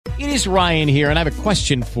It is Ryan here, and I have a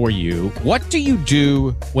question for you. What do you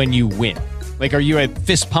do when you win? Like, are you a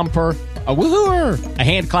fist pumper, a woohooer, a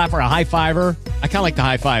hand clapper, a high fiver? I kind of like the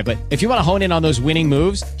high five, but if you want to hone in on those winning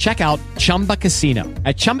moves, check out Chumba Casino.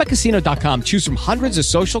 At ChumbaCasino.com, choose from hundreds of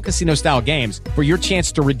social casino-style games for your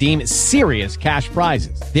chance to redeem serious cash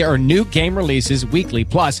prizes. There are new game releases weekly,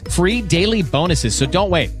 plus free daily bonuses. So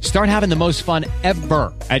don't wait. Start having the most fun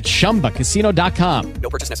ever at ChumbaCasino.com.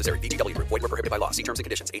 No purchase necessary. VGW Group. Void where prohibited by law. See terms and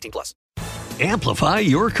conditions. 18+. Amplify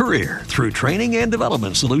your career through training and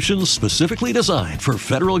development solutions specifically designed for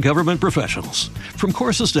federal government professionals. From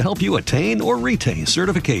courses to help you attain or retain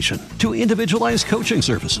certification, to individualized coaching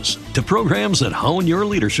services, to programs that hone your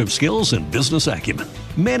leadership skills and business acumen,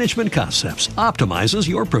 Management Concepts optimizes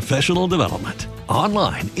your professional development.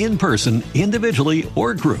 Online, in person, individually,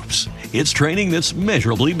 or groups, it's training that's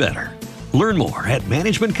measurably better. Learn more at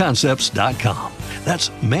managementconcepts.com. That's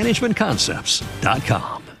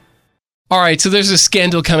managementconcepts.com. All right, so there's a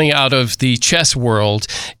scandal coming out of the chess world,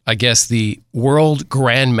 I guess the world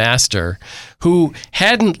grandmaster, who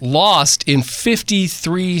hadn't lost in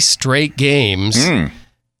 53 straight games,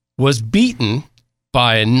 was beaten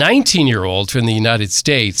by a 19-year-old from the United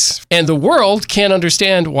States. And the world can't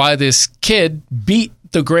understand why this kid beat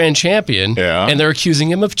the grand champion, and they're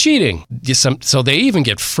accusing him of cheating. So they even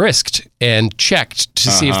get frisked and checked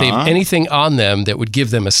to see if they have anything on them that would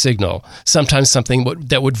give them a signal. Sometimes something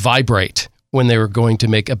that would vibrate when they were going to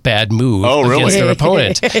make a bad move against their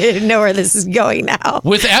opponent. I didn't know where this is going now.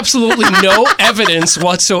 With absolutely no evidence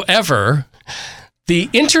whatsoever. The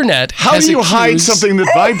internet How do you hide something that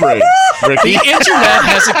vibrates, Ricky? The internet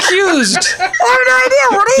has accused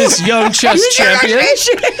this young chess champion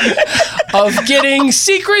of getting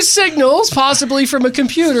secret signals, possibly from a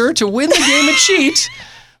computer, to win the game and cheat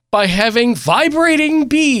by having vibrating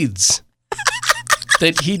beads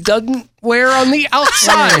that he doesn't wear on the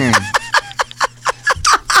outside.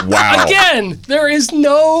 Wow. Again, there is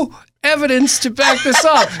no evidence to back this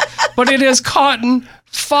up, but it has caught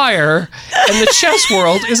fire, and the chess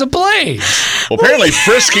world is ablaze. Well, apparently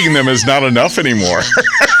frisking them is not enough anymore.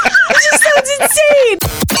 It just sounds insane.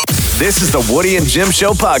 This is the Woody and Jim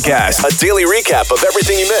Show podcast, a daily recap of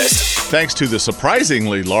everything you missed. Thanks to the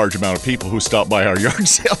surprisingly large amount of people who stopped by our yard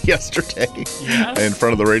sale yesterday in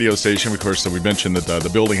front of the radio station. Of course, we mentioned that the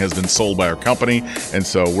building has been sold by our company, and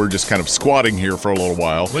so we're just kind of squatting here for a little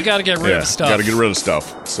while. We got to get rid of stuff. Got to get rid of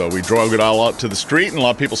stuff. So we drove it all out to the street, and a lot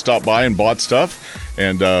of people stopped by and bought stuff,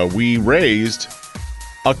 and we raised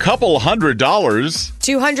a couple $100.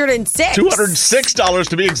 $206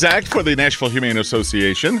 to be exact for the Nashville Humane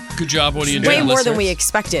Association. Good job, Woody and Way Jim, more listeners. than we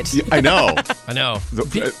expected. Yeah, I know. I know.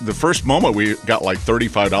 The first moment we got like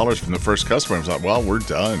 $35 from the first customer. I was like, well, we're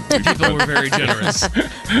done. People were very generous.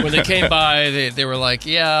 When they came by, they were like,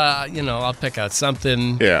 yeah, I'll pick out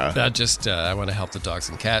something. Yeah. I want to help the dogs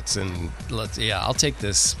and cats, and I'll take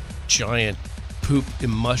this giant poop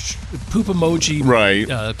emoji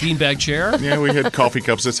beanbag chair. Yeah, we had coffee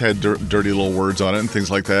cups that had dirty little words on it and things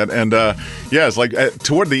like that. And it's like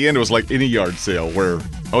toward the end, it was like any yard sale where,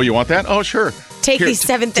 oh, you want that? Oh, sure. Take these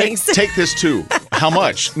 7 things. Take this too. How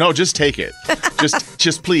much? No, just take it.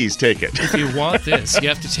 Just please take it. If you want this, you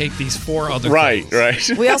have to take these 4 other things. Right.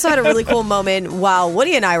 We also had a really cool moment while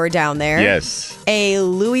Woody and I were down there. Yes. A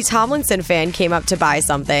Louis Tomlinson fan came up to buy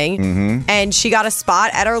something, and she got a spot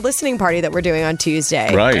at our listening party that we're doing on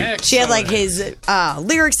Tuesday. Right. Excellent. She had like his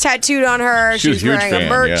lyrics tattooed on her. She was wearing a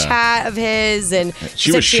merch hat of his, and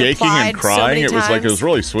she was shaking and crying. It was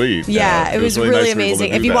really sweet. Yeah, it was really nice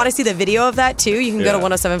amazing. If you want to see the video of that too, you can go to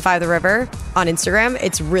 1075 The River on Instagram.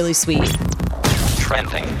 It's really sweet.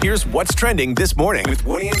 Trending. Here's what's trending this morning with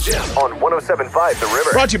Woody and Jim on 107.5 The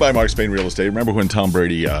River. Brought to you by Mark Spain Real Estate. Remember when Tom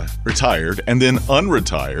Brady retired and then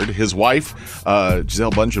unretired? His wife,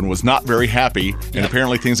 Gisele Bundchen, was not very happy, and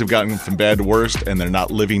apparently things have gotten from bad to worse, and they're not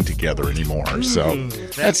living together anymore. So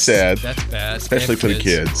that's sad. That's bad. Especially for the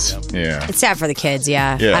kids. Yeah. It's sad for the kids,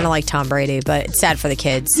 yeah. I don't like Tom Brady, but it's sad for the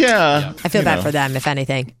kids. Yeah. I feel bad for them, if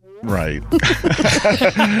anything. Right.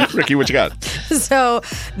 Ricky, what you got? So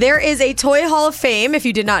there is a Toy Hall of Fame, if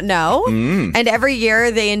you did not know. And every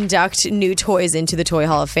year they induct new toys into the Toy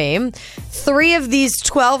Hall of Fame. 3 of these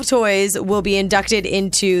 12 toys will be inducted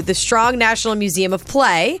into the Strong National Museum of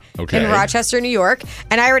Play in Rochester, New York.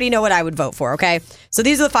 And I already know what I would vote for, okay? So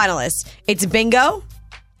these are the finalists. It's Bingo,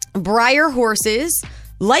 Breyer Horses,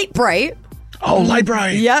 Light Bright. Oh, Light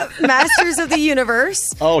Bright. Yep. Masters of the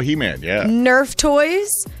Universe. Oh, He-Man, yeah. Nerf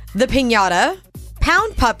Toys, The Piñata,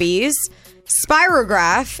 Pound Puppies,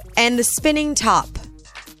 Spirograph, and The Spinning Top.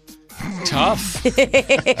 Tough.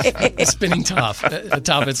 A spinning top. A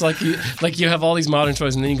top. It's like you have all these modern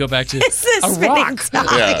toys, and then you go back to It's a a spinning rock.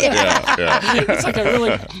 top. Yeah. It's like a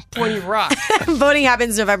really pointy rock. Voting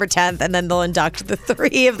happens November 10th, and then they'll induct the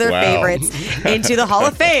 3 of their Wow. favorites into the Hall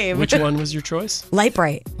of Fame. Which one was your choice? Light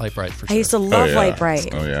Bright. Light Bright for I sure. used to love Light Bright.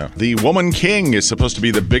 Oh, yeah. The Woman King is supposed to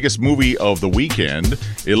be the biggest movie of the weekend.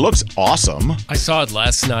 It looks awesome. I saw it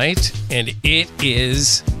last night, and it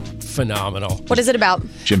is phenomenal. What is it about?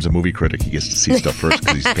 Jim's a movie critic. He gets to see stuff first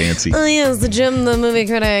because he's fancy. Oh, yes, the Jim, the movie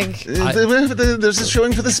critic. There's a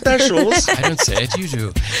showing for the specials. I don't say it, you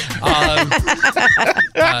do.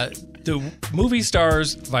 The movie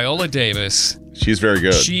stars Viola Davis. She's very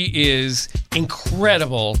good. She is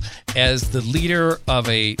incredible as the leader of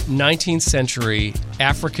a 19th century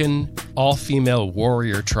African all-female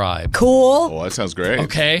warrior tribe. Cool. Oh, that sounds great.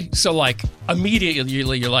 Okay? So, like,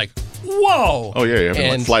 immediately you're like, whoa! Oh, yeah. You have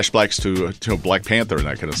And- like flashbacks to Black Panther and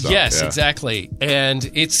that kind of stuff. Yes, Yeah. exactly. And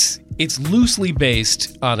it's loosely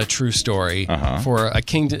based on a true story for a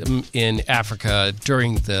kingdom in Africa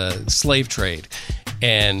during the slave trade.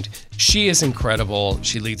 And she is incredible.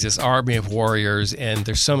 She leads this army of warriors, and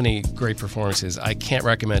there's so many great performances. I can't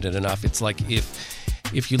recommend it enough. It's like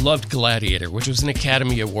if you loved Gladiator, which was an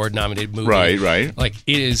Academy Award nominated movie. Right. Like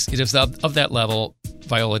it is of that level.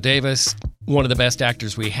 Viola Davis, one of the best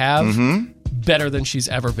actors we have. Better than she's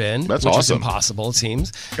ever been. That's which awesome. is impossible, it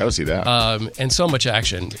seems. Gotta see that. And so much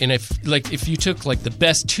action. And if you took like the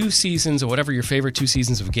best 2 seasons or whatever your favorite 2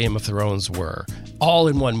 seasons of Game of Thrones were, all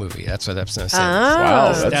in one movie. That's what that's going to say.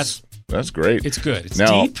 Wow, that's that's great. it's good. It's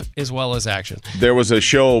Now- deep as well as action. There was a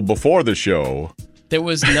show before the show. That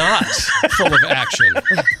was not full of action.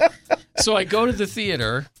 So I go to the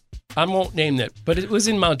theater. I won't name it, but it was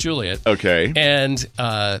in Mount Juliet. Okay. And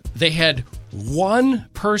they had one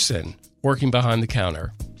person working behind the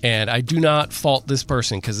counter. And I do not fault this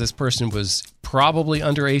person because this person was probably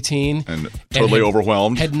under 18 And totally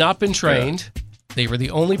overwhelmed. Had not been trained. They were the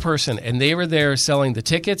only person, and they were there selling the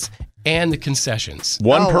tickets and the concessions.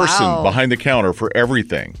 One Oh, person wow. behind the counter for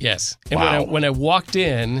everything. Yes. And Wow. when I walked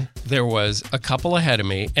in, there was a couple ahead of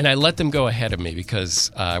me, and I let them go ahead of me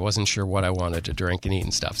because I wasn't sure what I wanted to drink and eat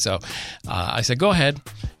and stuff. So I said, go ahead.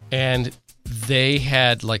 And they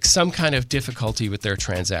had like some kind of difficulty with their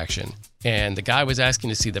transaction. And the guy was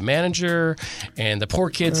asking to see the manager, and the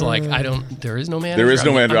poor kid's like, there is no manager. There is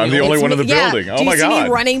no manager. I'm the only one in the building. Do Oh you my see God. me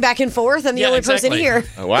running back and forth? I'm the Yeah, only exactly. person here.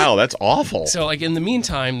 Wow, that's awful. So, like, in the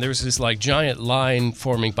meantime, there's this, like, giant line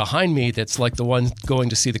forming behind me that's like the one going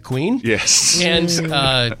to see the Queen. Yes. And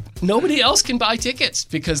nobody else can buy tickets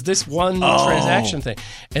because this one transaction thing.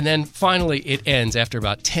 And then finally it ends after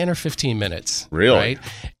about 10 or 15 minutes. Really? Right?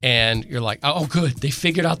 And you're like, oh, good. They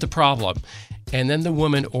figured out the problem. And then the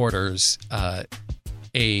woman orders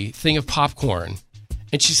a thing of popcorn.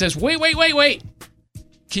 And she says, wait.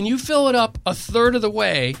 Can you fill it up a third of the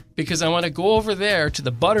way? Because I want to go over there to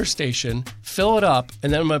the butter station, fill it up,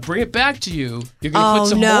 and then I'm going to bring it back to you. You're going to Oh, put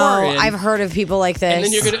some no. more in. I've heard of people like this.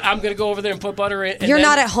 and then I'm going to go over there and put butter in. And You're then-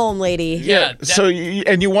 not at home, lady. Yeah. So,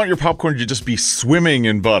 and you want your popcorn to just be swimming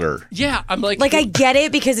in butter. Yeah, I'm like... Like, I get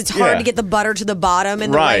it because it's hard Yeah. to get the butter to the bottom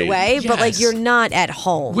in the right Right. way, but like Yes. you're not at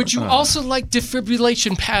home. Would you also like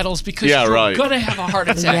defibrillation paddles because Yeah, you're right. going to have a heart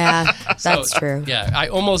attack? Yeah, So, that's true. Yeah, I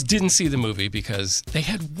almost didn't see the movie because they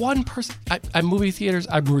had one person. At movie theaters,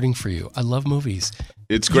 I'm rooting for you. I love movies.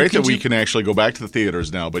 It's great can that we do- can actually go back to the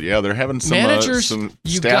theaters now, but yeah, they're having some Managers, some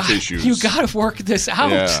you staff got, issues. You got to work this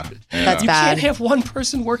out. Yeah. That's You bad. can't have one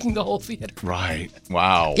person working the whole theater. Right.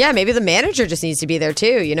 Wow. Yeah, maybe the manager just needs to be there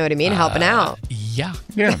too. You know what I mean? Helping out. Yeah,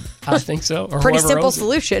 Yeah. I think so. Or Pretty whoever simple owns it.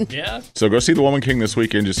 solution. Yeah. So go see The Woman King this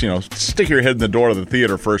weekend. Just, stick your head in the door of the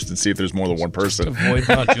theater first and see if there's more than one person. Avoid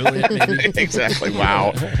Mount Juliet, maybe. Exactly.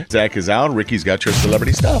 Wow. Zach is out. Ricky's got your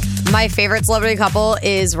celebrity stuff. My favorite celebrity couple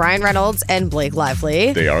is Ryan Reynolds and Blake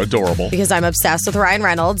Lively. They are adorable. Because I'm obsessed with Ryan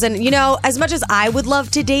Reynolds. And, as much as I would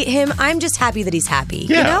love to date him, I'm just happy that he's happy.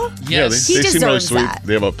 You know? Yeah, Yes. they He seem really deserves sweet. that.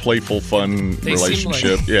 They have a playful, fun They seem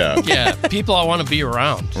relationship. like- Yeah. Yeah, people I want to be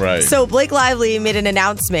around. Right. So Blake Lively made an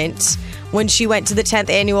announcement when she went to the 10th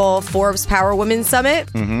annual Forbes Power Women's Summit.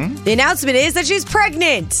 Mm-hmm. The announcement is that she's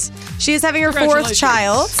pregnant. She is having her fourth Congratulations.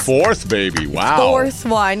 child. Fourth baby. Wow. Fourth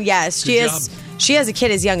one, yes. Good job. She has a kid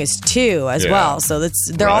as young as 2 as Yeah. well. So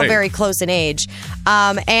they're all Right. very close in age.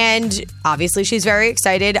 And obviously she's very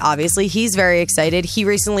excited. Obviously he's very excited. He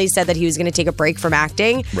recently said that he was going to take a break from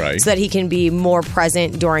acting Right. so that he can be more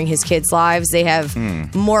present during his kids' lives. They have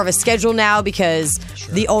more of a schedule now because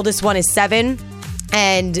the oldest one is 7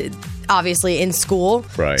 and obviously in school.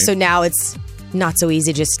 Right. So now it's not so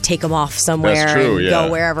easy to just take him off somewhere That's true, and yeah.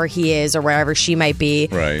 go wherever he is or wherever she might be.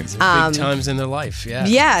 Right. Big times in their life, yeah.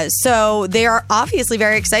 Yeah, so they are obviously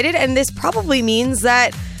very excited, and this probably means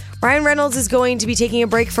that Ryan Reynolds is going to be taking a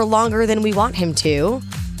break for longer than we want him to.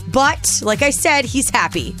 But, like I said, he's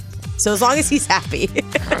happy. So as long as he's happy.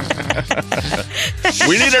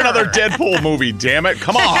 We need another Deadpool movie, damn it.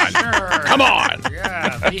 Come on. Come on.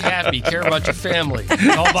 Yeah, be happy. Care about your family.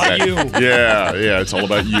 It's all about you. Yeah, it's all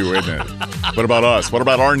about you, isn't it? What about us? What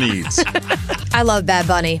about our needs? I love Bad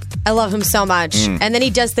Bunny. I love him so much. And then he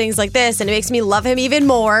does things like this, and it makes me love him even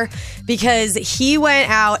more because he went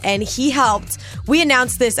out and he helped. We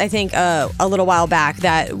announced this, I think, a little while back,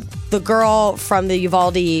 that the girl from the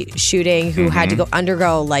Uvalde shooting who had to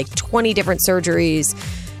undergo like 20 different surgeries.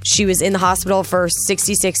 She was in the hospital for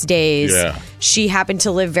 66 days. Yeah. She happened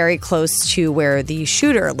to live very close to where the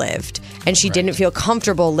shooter lived. And she didn't feel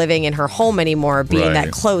comfortable living in her home anymore, being that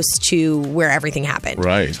close to where everything happened.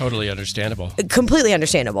 Right. Totally understandable. Completely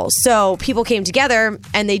understandable. So people came together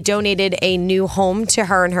and they donated a new home to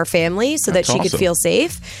her and her family so that she could awesome. feel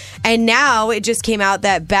safe. And now it just came out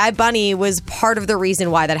that Bad Bunny was part of the reason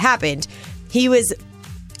why that happened. He was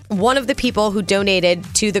one of the people who donated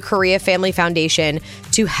to the Korea Family Foundation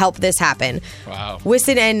to help this happen. Wow.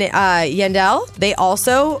 Wisin and Yandel, they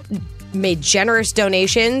also made generous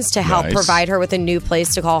donations to help Nice. provide her with a new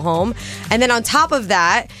place to call home. And then on top of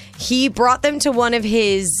that, he brought them to one of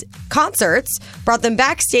his concerts, brought them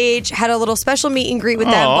backstage, had a little special meet and greet with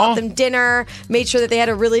them, bought them dinner, made sure that they had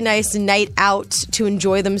a really nice night out to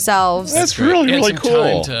enjoy themselves. That's really, And really some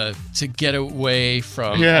cool. time to get away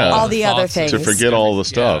from Yeah. All the other thoughts of- things. To forget all the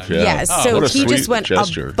stuff. Yeah. Yes, Oh, so what a he sweet just went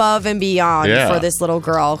gesture. above and beyond Yeah. for this little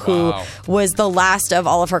girl who Wow. was the last of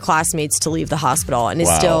all of her classmates to leave the hospital and is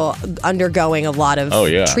Wow. still undergoing a lot of Oh,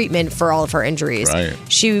 yeah. treatment for all of her injuries. Right.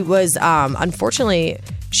 She was, unfortunately,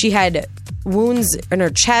 she had wounds in her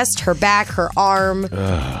chest, her back, her arm.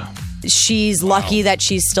 She's lucky that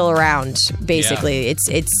she's still around, basically.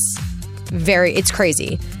 It's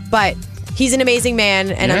crazy. But he's an amazing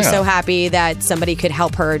man, and I'm Yeah. so happy that somebody could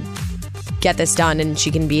help her get this done and she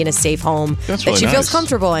can be in a safe home That's that really she feels nice.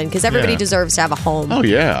 comfortable in, because everybody Yeah. deserves to have a home. Oh,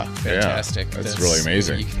 yeah. Fantastic. Yeah. That's really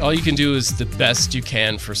amazing. All you can do is the best you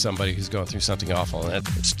can for somebody who's going through something awful, and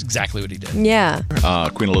that's exactly what he did. Yeah.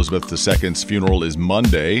 Queen Elizabeth II's funeral is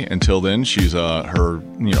Monday. Until then, she's her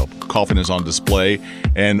coffin is on display,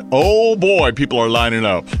 and oh boy, people are lining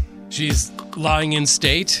up. She's lying in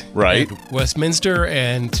state Right. at Westminster,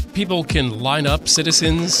 and people can line up.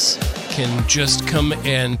 Citizens can just come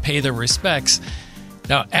and pay their respects.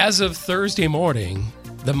 Now, as of Thursday morning,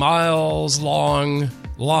 the miles-long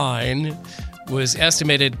line was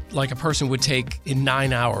estimated like a person would take in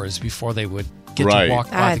 9 hours before they would get Right. to walk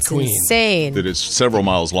by the That's Queen. insane. That is several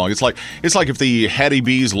miles long. It's like if the Hattie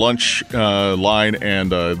B's lunch line and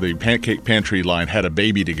the pancake pantry line had a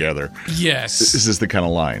baby together. Yes. This is the kind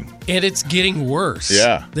of line. And it's getting worse.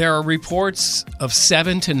 Yeah. There are reports of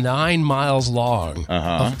 7 to 9 miles long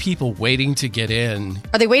of people waiting to get in.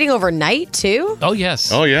 Are they waiting overnight too? Oh,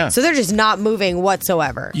 yes. Oh yeah. So they're just not moving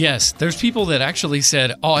whatsoever. Yes. There's people that actually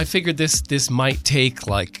said, oh, I figured this might take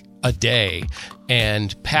like a day,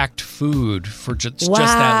 and packed food for just that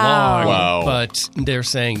long. Wow. But they're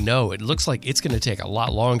saying, no, it looks like it's going to take a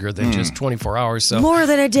lot longer than just 24 hours. So More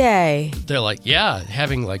than a day. they're like, yeah,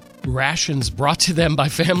 having like rations brought to them by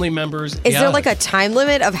family members. Is Yeah. there like a time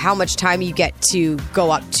limit of how much time you get to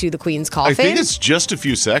go up to the Queen's coffin? I think it's just a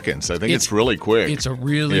few seconds. I think it's really quick. It's a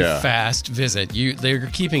really Yeah. fast visit. They're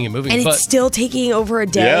keeping it moving. and but it's still taking over a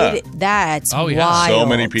day. Yeah. That's Oh, yeah. wild. So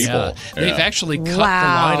many people. yeah, they've Yeah. actually cut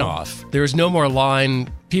Wow. the line off. There's no more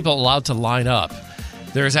people allowed to line up.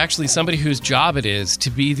 There's actually somebody whose job it is to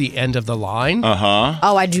be the end of the line.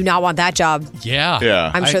 Oh, I do not want that job. Yeah.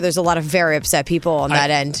 Yeah. I'm sure there's a lot of very upset people on that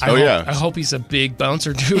end. I hope, yeah. I hope he's a big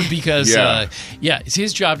bouncer dude because, Yeah. it's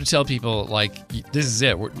his job to tell people, like, this is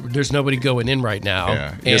it. There's nobody going in right now.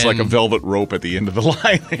 Yeah. It's like a And- velvet rope at the end of the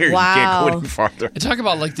line here. You can't Wow. go any farther. And talk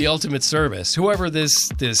about like the ultimate service. Whoever this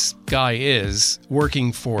guy is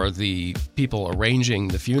working for the people arranging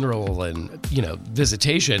the funeral and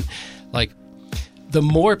visitation, like the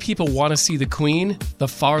more people want to see the Queen, the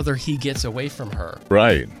farther he gets away from her.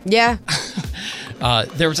 Right. Yeah.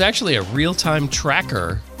 There was actually a real-time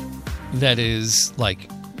tracker that is like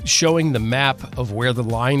showing the map of where the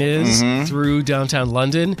line is through downtown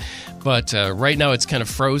London, but right now it's kind of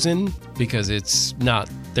frozen because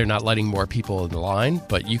they're not letting more people in the line.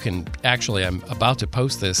 But you can actually, I'm about to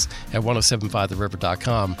post this at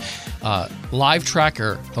 1075theriver.com, live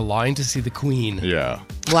tracker the line to see the Queen. Yeah.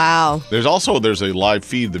 Wow. There's a live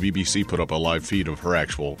feed. The BBC put up a live feed of her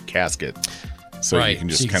actual casket. So Right. you can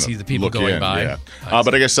just So you can kind see of the people look going in. by. Yeah. I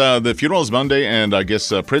But I guess the funeral is Monday, and I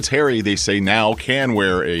guess Prince Harry, they say now can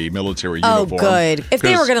wear a military Oh, uniform. good. If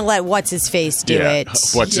they 'Cause- were going to let What's-His-Face do yeah, it.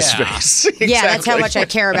 What's his Yeah. face? Yeah, that's how Exactly. much I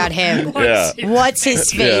care about him. Yeah.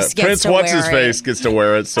 What's-His-Face Yeah. gets Prince to What's wear his face it. gets to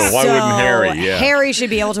wear it, so why So, wouldn't Harry? Yeah. Harry should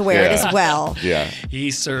be able to wear it Yeah. as well. Yeah.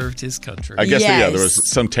 He served his country. I guess Yes. there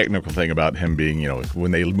was some technical thing about him being,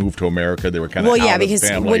 when they moved to America, they were kind of Well, yeah, out of because the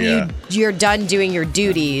family. when you're done doing your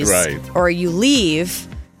duties, Right. or you leave,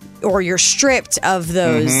 or you're stripped of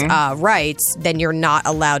those rights, then you're not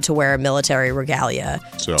allowed to wear a military regalia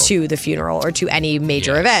So- to the funeral or to any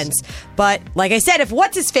major Yes. events. But like I said, if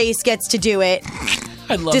What's-His-Face gets to do it,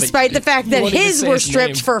 I love it. despite the fact You that won't even his say were his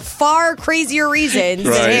stripped name. for far crazier reasons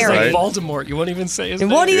Right, than It's Harry. like Voldemort. You won't even say his And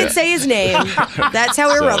name. won't even say his name. That's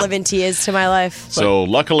how irrelevant he is to my life. So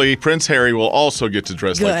luckily, Prince Harry will also get to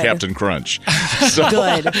dress like Good. Captain Crunch. So,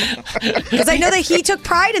 Good. Because I know that he took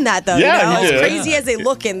pride in that, though. Yeah, he As did. crazy as they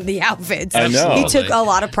look in the outfits. I know. He took a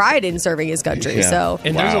lot of pride in serving his country. Yeah. So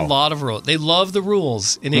And there's a Wow. lot of rules. They love the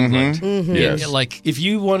rules in England. Yes. Like, if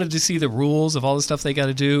you wanted to see the rules of all the stuff they got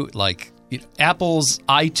to do, like Apple's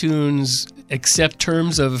iTunes accept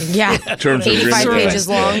terms of yeah, Terms of 85 agreement. pages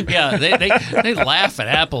long. yeah, they laugh at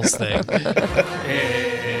Apple's thing.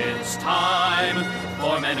 It's time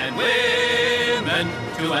for men and women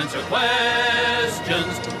to answer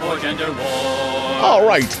questions for gender war. all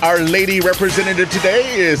right, our lady representative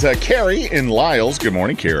today is Carrie in Lyles. Good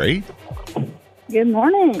morning, Carrie. Good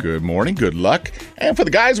morning. Good morning. Good luck. And for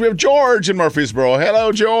the guys, we have George in Murfreesboro.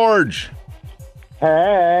 Hello, George.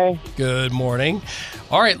 Hey. Good morning.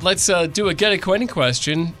 All right, let's do a get acquainted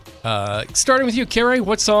question. Starting with you, Carrie,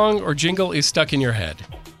 what song or jingle is stuck in your head?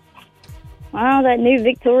 Wow, that new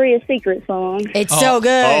Victoria's Secret song. It's so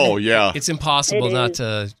good. Oh, yeah. It's impossible It not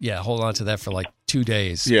is. to, hold on to that for like 2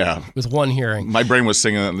 days. Yeah. With one hearing. My brain was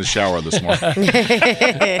singing it in the shower this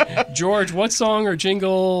morning. George, what song or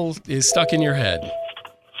jingle is stuck in your head?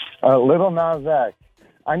 Little Nas X.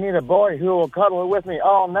 I need a boy who will cuddle with me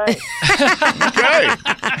all night. Okay.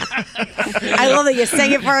 I love that you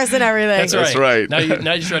sang it for us and everything. That's right. Now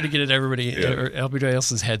you try to get everybody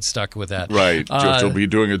else's head stuck with that. Right. George will be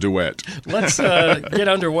doing a duet. Let's get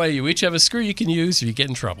underway. You each have a screw you can use if you get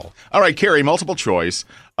in trouble. All right, Carrie, multiple choice.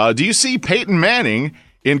 Do you see Peyton Manning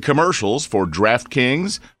in commercials for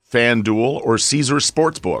DraftKings, FanDuel, or Caesars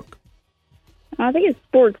Sportsbook? I think it's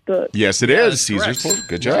Sportsbook. Yes, it that's is. Caesars correct. Sportsbook.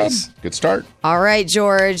 Good job. Nice. Good start. All right,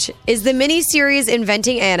 George. Is the miniseries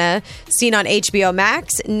Inventing Anna seen on HBO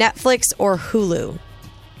Max, Netflix, or Hulu?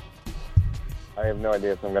 I have no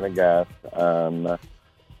idea, so I'm going to guess.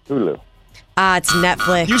 Hulu. It's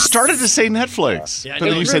Netflix. You started to say Netflix. Yeah, I but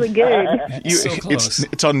know. then you Really said good. So close.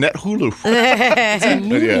 it's on Net Hulu.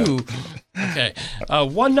 Ooh. Okay.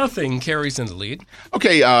 1-0 carries in the lead.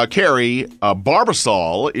 Okay, Carrie,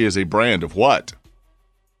 Barbasol is a brand of what?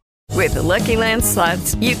 With the Lucky Land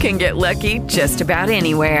Slots, you can get lucky just about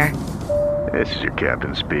anywhere. This is your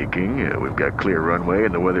captain speaking. We've got clear runway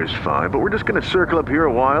and the weather's fine, but we're just going to circle up here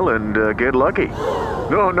a while and get lucky.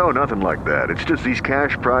 No, nothing like that. It's just these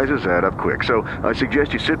cash prizes add up quick. So I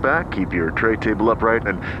suggest you sit back, keep your tray table upright,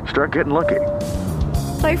 and start getting lucky.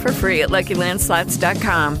 Play for free at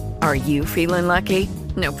LuckyLandSlots.com. Are you feeling lucky?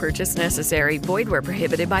 No purchase necessary. Void where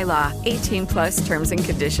prohibited by law. 18+ terms and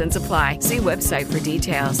conditions apply. See website for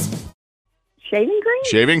details. Shaving cream?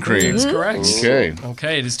 Shaving cream. That's correct. Okay.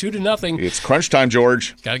 Okay, it is 2-0. It's crunch time,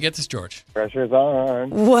 George. Got to get this, George. Pressure's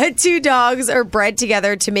on. What two dogs are bred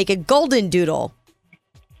together to make a golden doodle?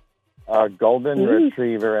 A golden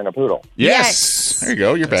retriever and a poodle. Yes. There you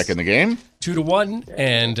go. You're back in the game. 2-1,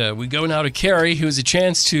 and we go now to Carrie, who has a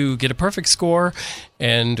chance to get a perfect score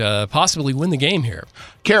and possibly win the game here.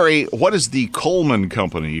 Carrie, what is the Coleman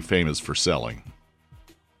Company famous for selling?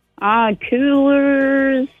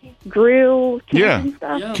 Coolers, grills, camping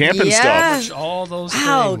stuff. Yeah. Camping Yeah. stuff. All those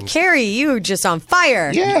Wow, things. Carrie, you were just on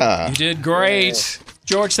fire. Yeah. You did great.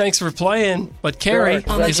 George, thanks for playing. But Carrie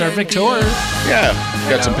is our victor. Yeah.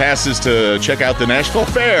 Got some passes to check out the Nashville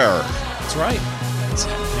Fair. That's right. It's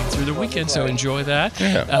happening through the weekend, so enjoy that.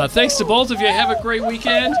 Yeah. Thanks to both of you. Have a great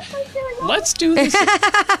weekend. Let's do this.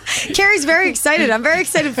 Carrie's very excited. I'm very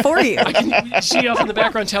excited for you. I can see you off in the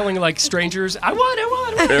background telling like strangers, I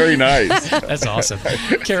won. Very nice. That's awesome.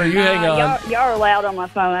 Carrie, you hang on. Y'all are loud on my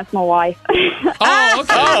phone. That's my wife. Oh,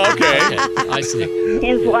 okay. Oh, okay. I see.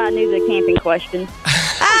 Hence why I knew the camping question.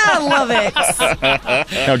 I love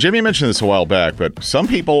it. Now, Jimmy mentioned this a while back, but some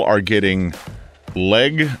people are getting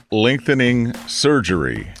leg lengthening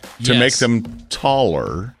surgery to Yes. make them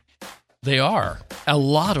taller. They are. A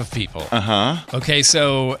lot of people. Uh-huh. Okay,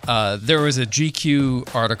 so there was a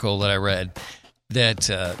GQ article that I read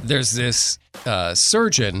that there's this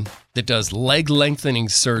surgeon that does leg lengthening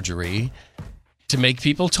surgery to make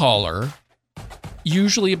people taller,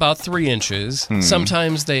 usually about 3 inches.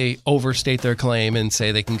 Sometimes they overstate their claim and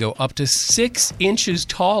say they can go up to 6 inches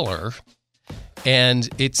taller. And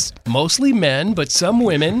it's mostly men, but some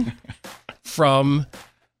women from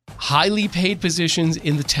highly paid positions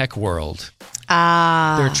in the tech world.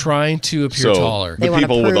 They're trying to appear taller. The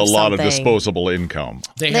people with a lot of disposable income.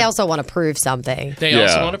 They also want to prove something. They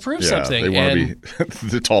also want to prove something. They want to be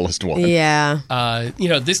the tallest one. Yeah.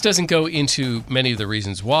 This doesn't go into many of the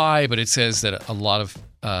reasons why, but it says that a lot of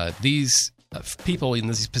these people in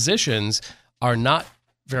these positions are not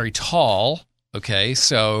very tall. Okay,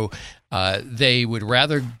 so they would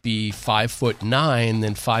rather be 5'9"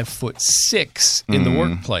 than 5'6" in the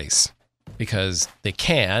workplace. Because they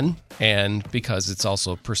can, and because it's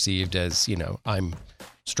also perceived as, I'm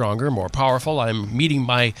stronger, more powerful. I'm meeting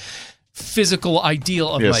my physical ideal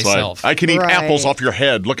of myself. I can eat apples off your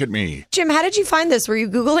head. Look at me. Jim, how did you find this? Were you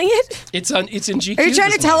Googling it? It's in GQ. Are you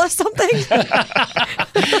trying to tell us something?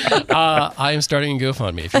 I am starting a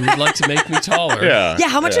GoFundMe. If you would like to make me taller. Yeah,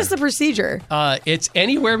 how much is the procedure? It's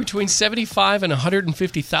anywhere between $75,000 and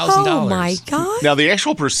 $150,000. Oh my God. Now, the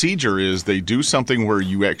actual procedure is they do something where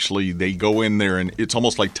they go in there and it's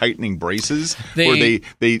almost like tightening braces. Where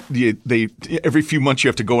they every few months you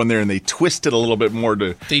have to go in there and they twist it a little bit more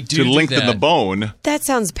to lengthen the bone. That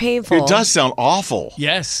sounds painful. It does sound awful.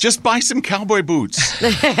 Yes. Just buy some cowboy boots. be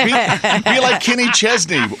like Kenny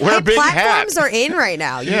Chesney. Wear a big hat. Platforms are in right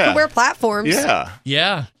now. You can wear platforms.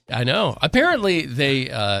 Yeah, I know. Apparently,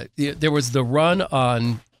 there was the run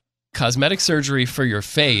on cosmetic surgery for your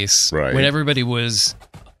face when everybody was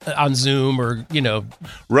on Zoom or,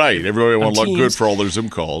 Right. Everybody want to look Teams. good for all their Zoom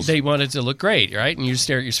calls. They wanted to look great, right? And you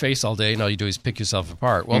stare at your face all day and all you do is pick yourself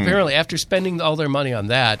apart. Well, apparently after spending all their money on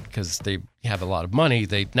that, because they have a lot of money,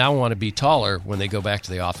 they now want to be taller when they go back to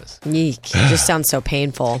the office. Eek. It just sounds so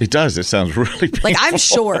painful. It does. It sounds really painful. Like, I'm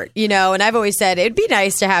short, and I've always said it'd be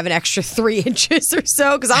nice to have an extra 3 inches or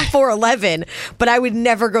so because I'm 4'11", but I would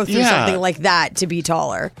never go through something like that to be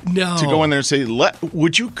taller. No. To go in there and say,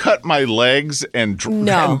 would you cut my legs and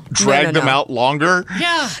drag them out longer?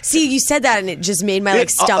 Yeah. See, you said that and it just made my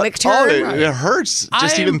stomach turn. It hurts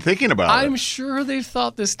just even thinking about it. I'm sure they've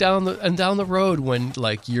thought this down the road when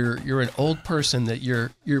you're an old person that your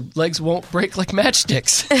legs won't break like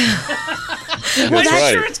matchsticks. Well,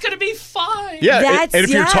 I'm sure it's going to be fine. Yeah, and if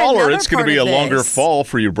you're taller, it's going to be a longer fall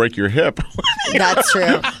for you to break your hip. That's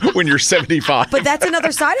true. When you're 75. But that's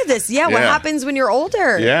another side of this. Yeah, what happens when you're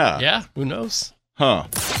older? Yeah, who knows? Huh.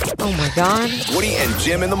 Oh my God. Woody and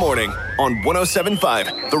Jim in the morning on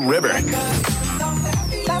 107.5 The River.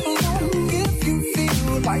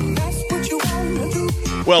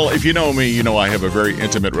 Well, if you know me, you know I have a very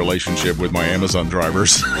intimate relationship with my Amazon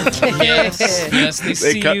drivers. Yes, they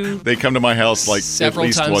see you. They come to my house like several at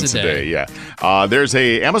least times once a day. Yeah. There's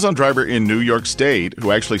a Amazon driver in New York State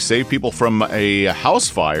who actually saved people from a house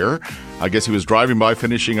fire. I guess he was driving by,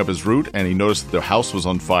 finishing up his route, and he noticed that the house was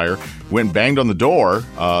on fire. Went and banged on the door.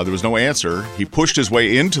 There was no answer. He pushed his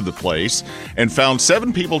way into the place and found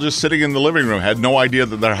 7 people just sitting in the living room, had no idea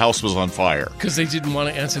that their house was on fire. Because they didn't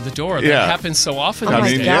want to answer the door. That happens so often. Oh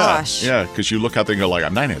my gosh. Yeah, because you look out there and go like,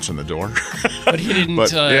 I'm not answering the door. But he didn't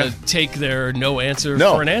take their no answer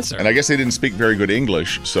for an answer. And I guess they didn't speak very good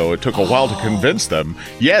English, so it took a while to convince them,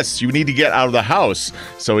 yes, you need to get out of the house.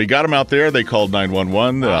 So he got them out there. They called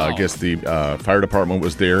 911. I guess the fire department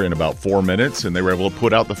was there in about 4 minutes, and they were able to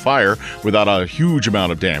put out the fire without a huge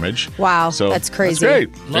amount of damage. Wow, so that's crazy. That's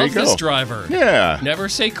great. There Love you go. this driver. Yeah. Never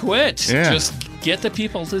say quit. Yeah. Just get the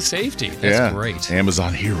people to safety. That's great.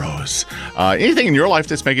 Amazon heroes. Anything in your life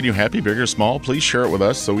that's making you happy, big or small, please share it with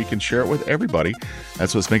us so we can share it with everybody.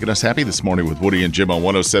 That's what's making us happy this morning with Woody and Jim on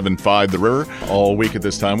 107.5 The River. All week at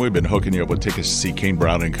this time, we've been hooking you up with tickets to see Kane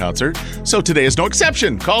Brown in concert. So today is no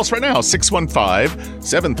exception. Call us right now,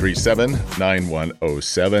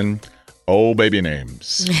 615-737-9107. Oh, baby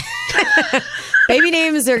names. Baby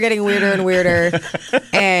names are getting weirder and weirder,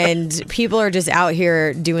 and people are just out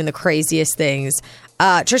here doing the craziest things.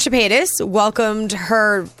 Trisha Paytas welcomed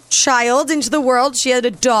her child into the world. She had a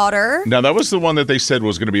daughter. Now, that was the one that they said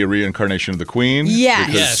was going to be a reincarnation of the Queen. Yes.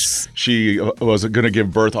 Because she was going to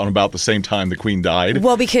give birth on about the same time the Queen died.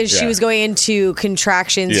 Well, because she was going into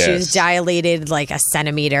contractions. Yes. She was dilated like a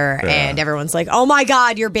centimeter, and everyone's like, oh my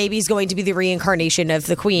God, your baby's going to be the reincarnation of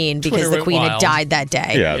the Queen because the Queen had died that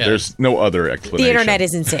day. Yeah, there's no other explanation. The internet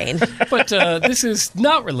is insane. But this is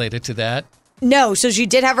not related to that. No, so she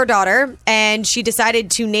did have her daughter, and she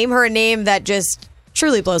decided to name her a name that just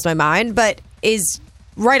truly blows my mind, but is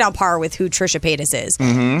right on par with who Trisha Paytas is.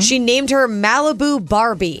 Mm-hmm. She named her Malibu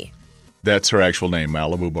Barbie. That's her actual name,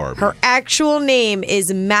 Malibu Barbie. Her actual name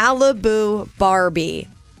is Malibu Barbie.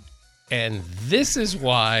 And this is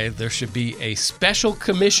why there should be a special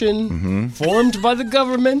commission formed by the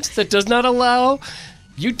government that does not allow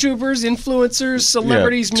YouTubers, influencers,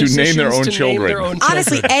 celebrities, to musicians name their own to children. name their own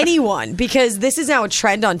Honestly, children. anyone, because this is now a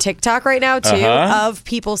trend on TikTok right now, too, of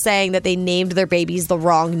people saying that they named their babies the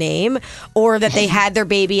wrong name or that they had their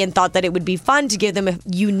baby and thought that it would be fun to give them a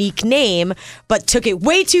unique name, but took it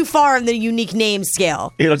way too far in the unique name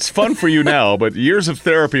scale. It's fun for you now, but years of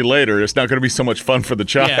therapy later, it's not going to be so much fun for the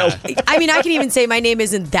child. I mean, I can even say my name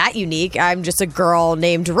isn't that unique. I'm just a girl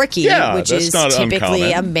named Ricky, which that's is not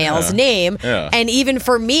typically uncommon. a male's name. Yeah. And even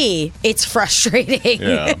for me, it's frustrating.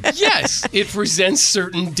 Yeah. Yes, it presents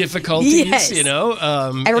certain difficulties, Yes. you know.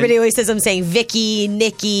 Everybody always says I'm saying Vicky,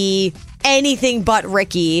 Nikki, anything but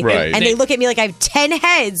Ricky. Right. And they look at me like I have 10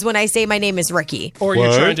 heads when I say my name is Ricky. Or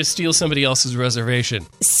you're trying to steal somebody else's reservation.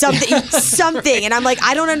 Something. And I'm like,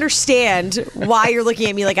 I don't understand why you're looking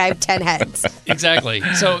at me like I have 10 heads. Exactly.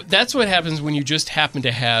 So that's what happens when you just happen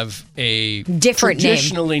to have a Different name.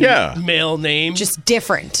 traditionally male name. Just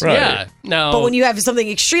different. Right. Yeah. No. But when you have something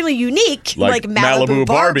extremely unique, like Malibu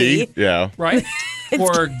Barbie. Yeah. Right?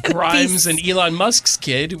 Or Grimes and Elon Musk's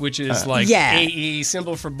kid, which is like Yeah. AE,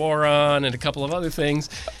 symbol for boron, and a couple of other things.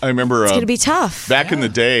 I remember It's going to be tough. back in the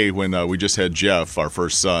day when we just had Jeff, our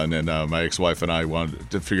first son, and my ex-wife and I wanted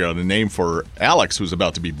to figure out a name for Alex, who's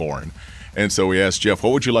about to be born. And so we asked Jeff,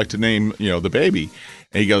 what would you like to name, the baby?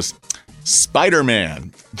 And he goes,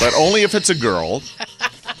 Spider-Man, but only if it's a girl.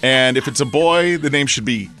 And if it's a boy, the name should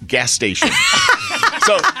be Gas Station.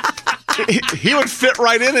 So he would fit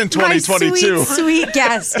right in 2022. My sweet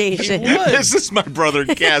gas station. This is my brother,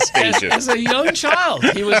 Gas Station. As a young child,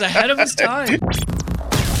 he was ahead of his time.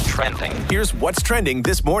 Trending. Here's what's trending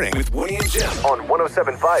this morning with Woody and Jim on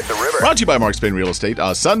 107.5 The River. Brought to you by Mark Spain Real Estate.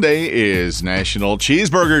 Sunday is National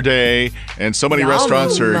Cheeseburger Day, and so many Yum.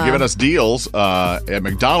 restaurants are giving us deals. At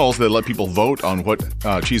McDonald's, they let people vote on what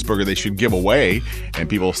cheeseburger they should give away, and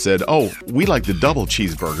people said, oh, we like the double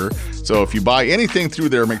cheeseburger. So if you buy anything through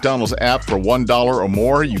their McDonald's app for $1 or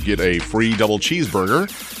more, you get a free double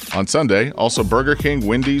cheeseburger on Sunday. Also, Burger King,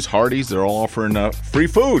 Wendy's, Hardee's, they're all offering free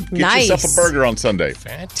food. Get Nice. yourself a burger on Sunday.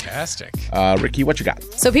 Fantastic. Ricky, what you got?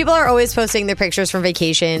 So people are always posting their pictures from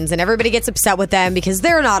vacations, and everybody gets upset with them because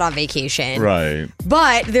they're not on vacation. Right.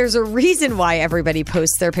 But there's a reason why everybody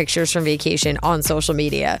posts their pictures from vacation on social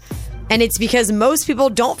media. And it's because most people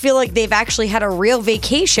don't feel like they've actually had a real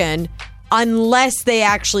vacation unless they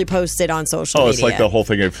actually post it on social media. It's like the whole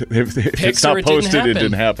thing. If it's not posted, it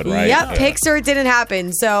didn't happen, right? Yep, pics or it didn't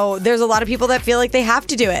happen. So there's a lot of people that feel like they have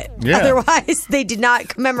to do it. Yeah. Otherwise, they did not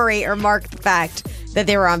commemorate or mark the fact that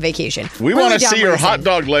they were on vacation. We Really want to dumb see your reason. hot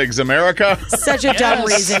dog legs, America. Such a dumb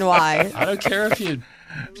reason why. I don't care if you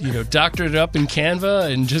doctored it up in Canva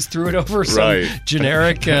and just threw it over some Right.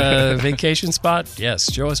 generic vacation spot. Yes,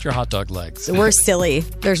 show us your hot dog legs. We're silly.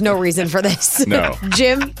 There's no reason for this. No.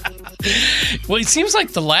 Jim? Well, it seems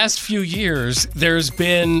like the last few years there's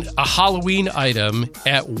been a Halloween item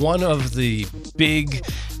at one of the big,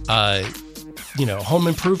 home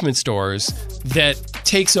improvement stores that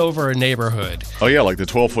takes over a neighborhood. Oh, yeah, like the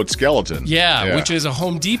 12-foot skeleton. Yeah, which is a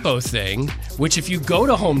Home Depot thing, which if you go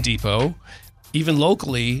to Home Depot, even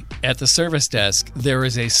locally at the service desk, there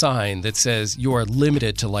is a sign that says you are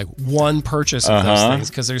limited to like one purchase of those things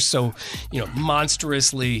because they're so,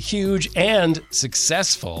 monstrously huge and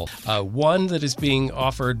successful. One that is being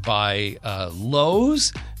offered by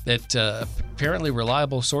Lowe's that apparently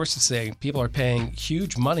reliable sources saying people are paying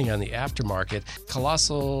huge money on the aftermarket.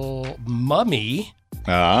 Colossal mummy.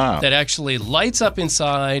 That actually lights up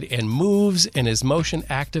inside and moves and is motion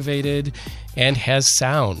activated and has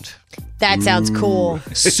sound. That sounds cool.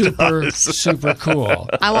 Super cool.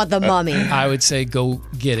 I want the mummy. I would say go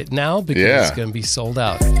get it now because it's going to be sold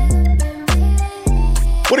out.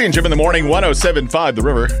 Woody and Jim in the morning, 107.5 The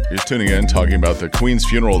River. You're tuning in, talking about the Queen's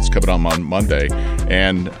funeral that's coming on Monday.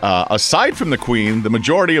 And aside from the Queen, the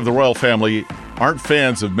majority of the royal family aren't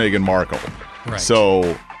fans of Meghan Markle. Right.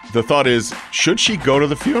 So the thought is, should she go to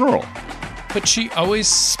the funeral? But she always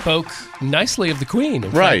spoke nicely of the Queen.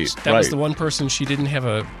 In fact, that was the one person she didn't have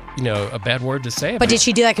a bad word to say about. But did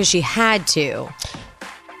she do that because she had to?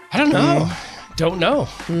 I don't know. Don't know.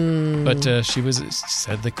 But she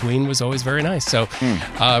said the Queen was always very nice. So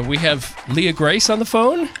we have Leah Grace on the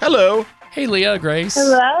phone. Hello. Hey, Leah Grace.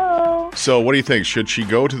 Hello. So what do you think? Should she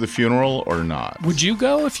go to the funeral or not? Would you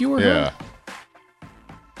go if you were her?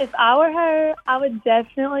 If I were her, I would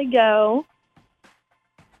definitely go.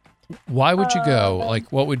 Why would you go?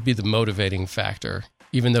 Like, what would be the motivating factor?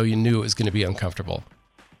 even though you knew it was going to be uncomfortable?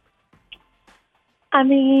 I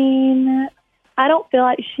mean, I don't feel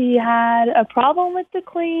like she had a problem with the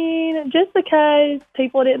Queen. Just because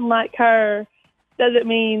people didn't like her doesn't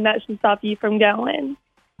mean that should stop you from going.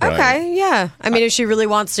 Okay, yeah. I mean, if she really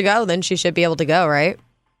wants to go, then she should be able to go, right?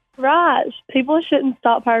 Right. People shouldn't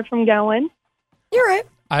stop her from going. You're right.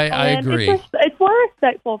 I agree. It's more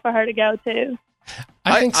respectful for her to go, too.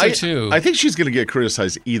 I think so, too. I think she's going to get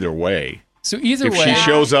criticized either way. So either if way, she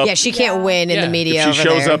shows up, yeah, she can't win in the media. If she over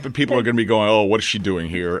shows there. up, and people are going to be going, "Oh, what is she doing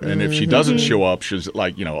here?" And if she doesn't show up, she's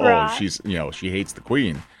like, Right. "Oh, she's, she hates the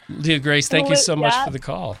Queen." Leah Grace, thank you so much Yeah. for the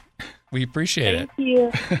call. We appreciate Thank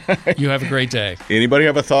you. it. You have a great day. Anybody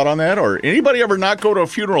have a thought on that, or anybody ever not go to a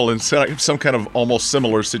funeral in some kind of almost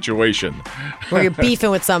similar situation? Where you're beefing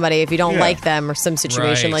with somebody if you don't Yeah. like them or some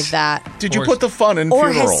situation Right. like that. Did you put the fun in Or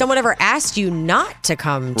funeral? has someone ever asked you not to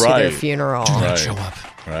come to their Right. funeral? Right. Show up.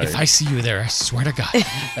 Right. If I see you there, I swear to God.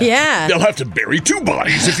 Yeah. They'll have to bury 2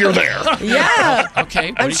 bodies if you're there. Yeah.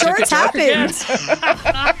 Okay. I'm sure it's happened.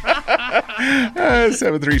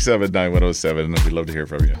 737-9107. We'd love to hear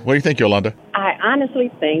from you. What do you think, Yolanda? I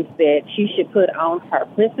honestly think that she should put on her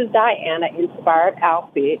Princess Diana inspired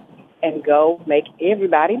outfit and go make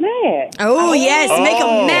everybody mad. Oh, yes. Make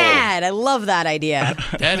Oh. them mad. I love that idea.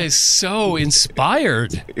 That is so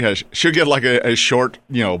inspired. Yeah, she'll get like a short,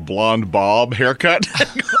 blonde bob haircut.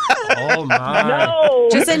 Oh, my. No.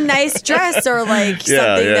 Just a nice dress or like Yeah,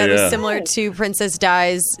 something yeah, that yeah. was similar to Princess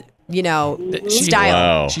Di's, She- style.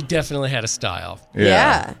 Wow. She definitely had a style.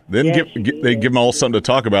 Yeah. Then they give them all something to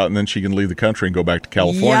talk about, and then she can leave the country and go back to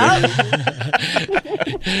California.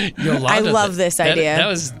 Yolanda, I love this idea. That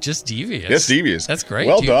was just devious. That's devious. That's great.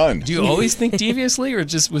 Well Do you- done. Do you always think deviously, or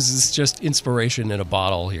was this just inspiration in a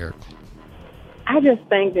bottle here? I just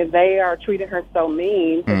think that they are treating her so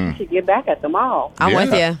mean that she should get back at them all. I'm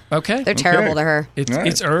with you. Okay. They're terrible to her.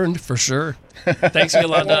 It's earned for sure. Thanks,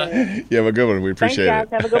 Yolanda. You have a good one. We Thanks, appreciate guys.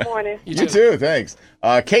 it. Have a good morning. You too. Thanks.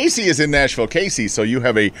 Casey is in Nashville. Casey, so you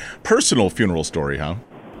have a personal funeral story, huh?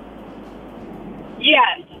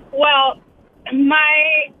 Yes. Well,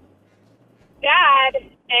 my dad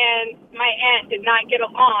and my aunt did not get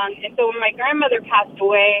along, and so when my grandmother passed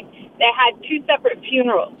away, they had 2 separate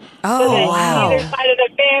funerals. Oh, so that wow. either side of the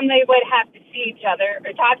family would have to see each other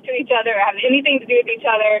or talk to each other or have anything to do with each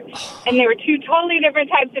other. And they were 2 totally different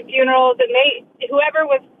types of funerals, and whoever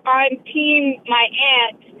was on team my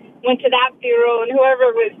aunt went to that funeral, and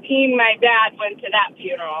whoever was team my dad went to that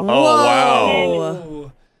funeral. Oh,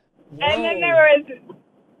 wow. And then there was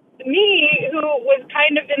me, who was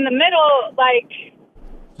kind of in the middle. Like,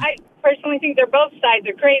 I personally think they're both sides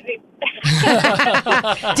are crazy.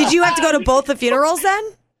 Did you have to go to both the funerals then?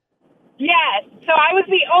 Yes. So I was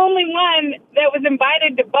the only one that was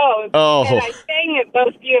invited to both. Oh. And I sang at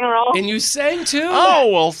both funerals. And you sang too? Oh,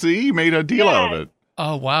 well, see, you made a deal out of it.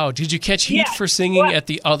 Oh, wow. Did you catch heat Yeah. for singing at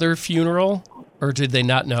the other funeral? Or did they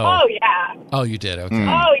not know? Oh, yeah. Oh, you did? Okay.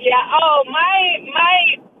 Oh, yeah. Oh, my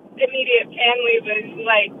immediate family was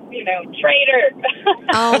like, traitor.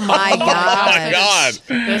 Oh, my God. Oh, my God.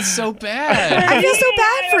 That's so bad. I feel so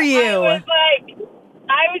bad for you. I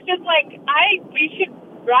was just like, we should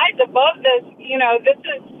rise above this. This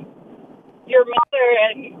is your mother,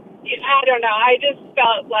 and I don't know. I just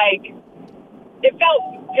felt like it felt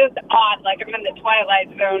just odd, like I'm in the twilight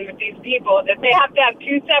zone with these people, that they have to have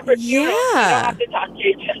 2 separate funerals. They don't have to talk to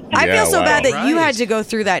each other. I feel so wow. bad that you Right. had to go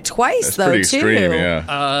through that twice, That's though, pretty too. extreme,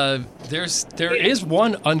 yeah. There is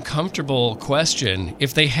one uncomfortable question.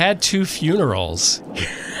 If they had 2 funerals,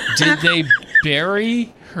 did they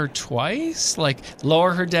bury her twice? Like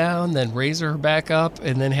lower her down, then raise her back up,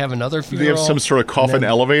 and then have another Do funeral? they have some sort of coffin and then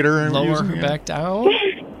elevator? Lower using? her Yeah. back down?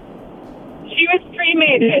 She was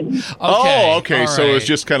cremated. Oh, okay. all So it was right.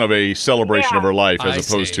 just kind of a celebration of her life as I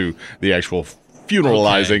opposed see. to the actual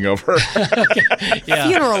funeralizing of her.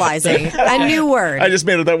 Yeah. Funeralizing. A new word. I just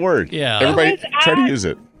made up that word. Yeah. Everybody It was try to at- use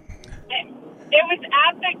it. It was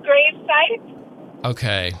at the grave site,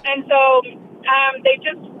 Okay. and so they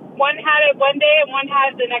just, one had it one day and one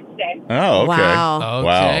had it the next day. Oh, okay. Wow.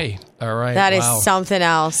 Okay. All right. That is wow. something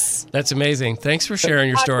else. That's amazing. Thanks for sharing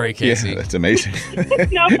your story, Yeah, Casey. that's amazing.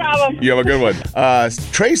 No problem. You have a good one.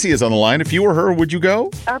 Tracy is on the line. If you were her, would you go?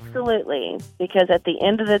 Absolutely, because at the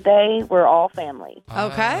end of the day, we're all family.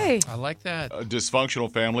 Okay. I like that. A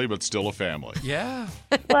dysfunctional family, but still a family. Yeah.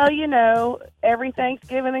 Well, every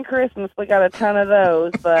Thanksgiving and Christmas, we got a ton of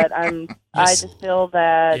those, but I just feel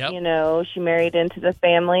that, Yep. she married into the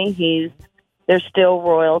family. There's still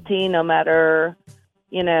royalty, no matter,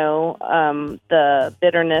 the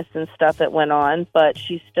bitterness and stuff that went on, but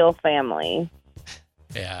she's still family.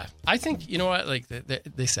 Yeah. I think, you know what? Like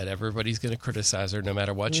they said, everybody's going to criticize her no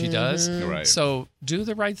matter what she does. Right. So do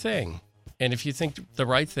the right thing. And if you think the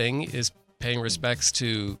right thing is paying respects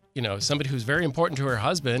to, somebody who's very important to her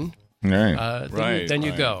husband, then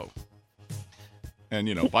you go.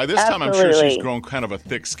 And, by this time, I'm sure she's grown kind of a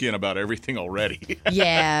thick skin about everything already.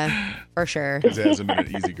 Yeah, for sure. Because it hasn't been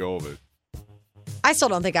an easy go of it. I still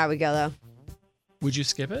don't think I would go, though. Would you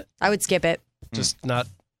skip it? I would skip it. Just not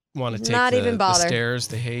want to take Not even the bother. stairs,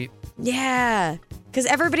 the hate? Yeah, because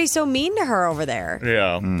everybody's so mean to her over there.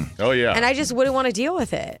 Yeah. Oh, yeah. And I just wouldn't want to deal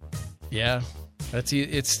with it. Yeah. It's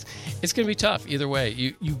going to be tough either way.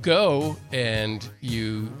 You go and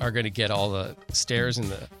you are going to get all the stares and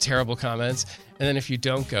the terrible comments, and then if you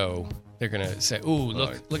don't go, they're going to say, "Ooh,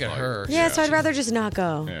 look at her." Yeah, so I'd rather just not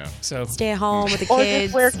go. Yeah. So stay at home with the Or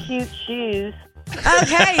kids. just wear cute shoes.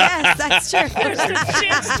 Okay, yes, that's true.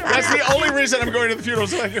 That's the only reason I'm going to the funeral,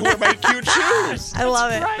 so I can wear my cute shoes. I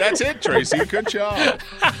love it. That's it, Tracy. Good job.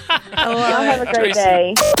 I love Have a it. great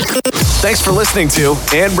day. Thanks for listening to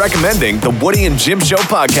and recommending the Woody and Jim Show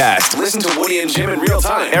podcast. Listen to Woody and Jim in real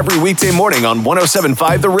time every weekday morning on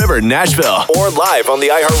 107.5 The River, Nashville, or live on the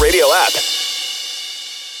iHeartRadio app.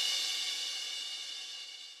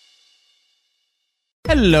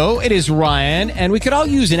 Hello, it is Ryan, and we could all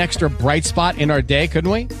use an extra bright spot in our day,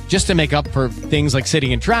 couldn't we? Just to make up for things like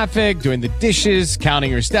sitting in traffic, doing the dishes,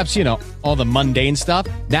 counting your steps, all the mundane stuff.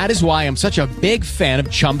 That is why I'm such a big fan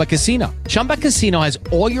of Chumba Casino. Chumba Casino has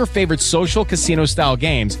all your favorite social casino-style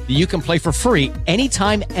games that you can play for free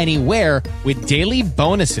anytime, anywhere with daily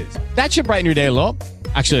bonuses. That should brighten your day a little.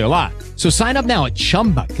 Actually, a lot. So sign up now at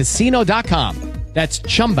ChumbaCasino.com. That's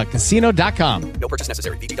ChumbaCasino.com. No purchase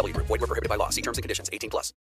necessary. VGW Group. Void where prohibited by law. See terms and conditions. 18+.